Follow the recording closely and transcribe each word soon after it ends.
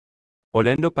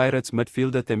Orlando Pirates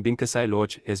midfielder Thembinkosi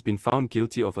Lorch has been found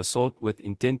guilty of assault with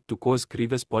intent to cause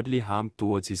grievous bodily harm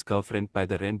towards his girlfriend by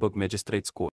the Randburg Magistrates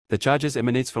Court. The charges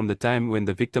emanates from the time when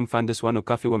the victim Fundiswa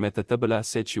Nokuphiwa Mathithibala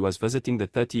said she was visiting the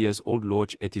 30-year-old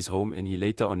Lorch at his home and he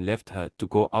later on left her to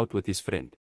go out with his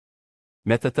friend.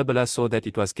 Mathithibala saw that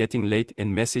it was getting late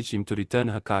and messaged him to return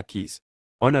her car keys.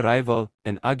 On arrival,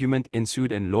 an argument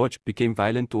ensued and Lorch became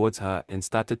violent towards her and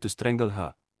started to strangle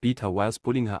her, beat her whilst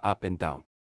pulling her up and down.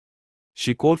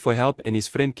 She called for help and his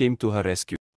friend came to her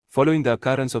rescue. Following the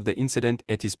occurrence of the incident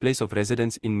at his place of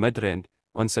residence in Midrand,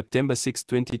 on September 6,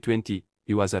 2020,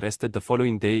 he was arrested the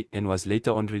following day and was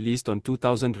later on released on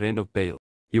 2,000 Rand of bail.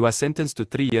 He was sentenced to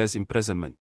 3 years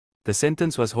imprisonment. The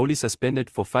sentence was wholly suspended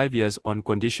for 5 years on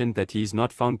condition that he is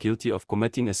not found guilty of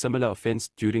committing a similar offence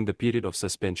during the period of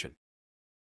suspension.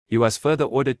 He was further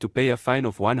ordered to pay a fine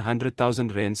of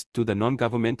 100,000 rands to the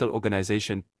non-governmental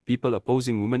organization, People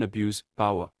Opposing Women Abuse,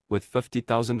 Power, with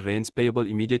 50,000 rands payable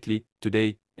immediately,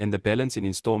 today, and the balance in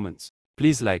installments.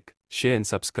 Please like, share and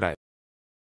subscribe.